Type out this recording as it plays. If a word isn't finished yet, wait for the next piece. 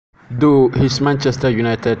Though his Manchester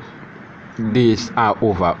United days are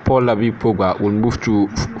over, Paul Pogba will move to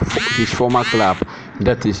his former club,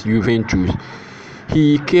 that is Juventus.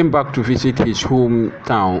 He came back to visit his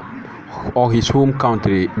hometown or his home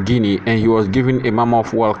country, Guinea, and he was given a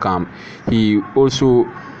mammoth welcome. He also,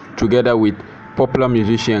 together with popular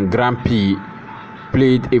musician Grand P,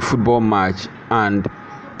 played a football match, and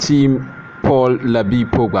team Paul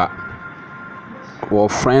Pogba, or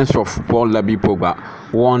friends of Paul Pogba,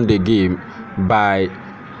 won the game by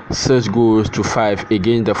 6 goals to 5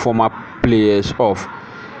 against the former players of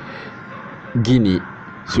Guinea.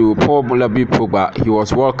 So Paul Pogba, he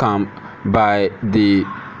was welcomed by the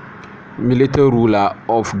military ruler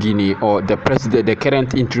of Guinea, or the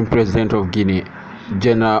current interim president of Guinea,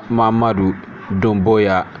 General Mamadou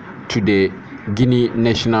Doumbouya, to the Guinea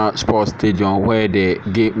National Sports Stadium where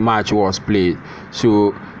the match was played.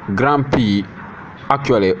 So Grand P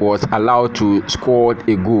actually was allowed to score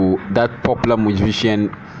a goal. That popular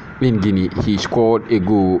musician in Guinea, he scored a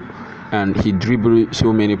goal, and he dribbled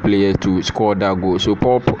so many players to score that goal. So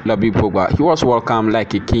Paul Pogba, he was welcomed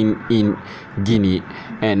like a king in Guinea,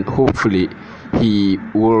 and hopefully he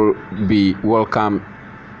will be welcomed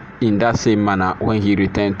in that same manner when he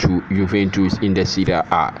returned to Juventus in the Serie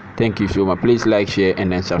A. Thank you so much. Please like, share,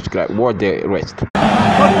 and then subscribe. Watch the rest.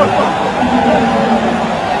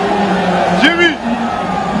 Jimmy!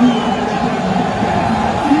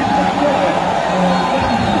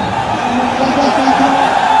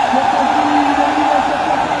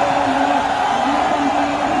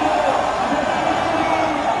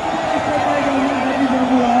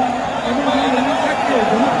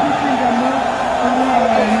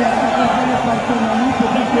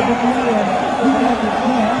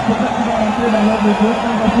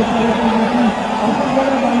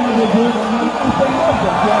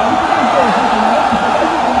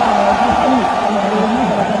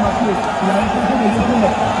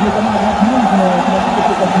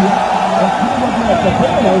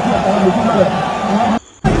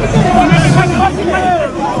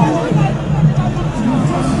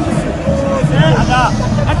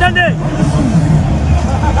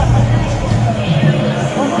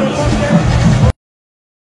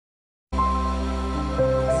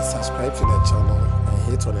 Subscribe to the channel and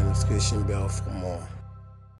hit on the notification bell for more.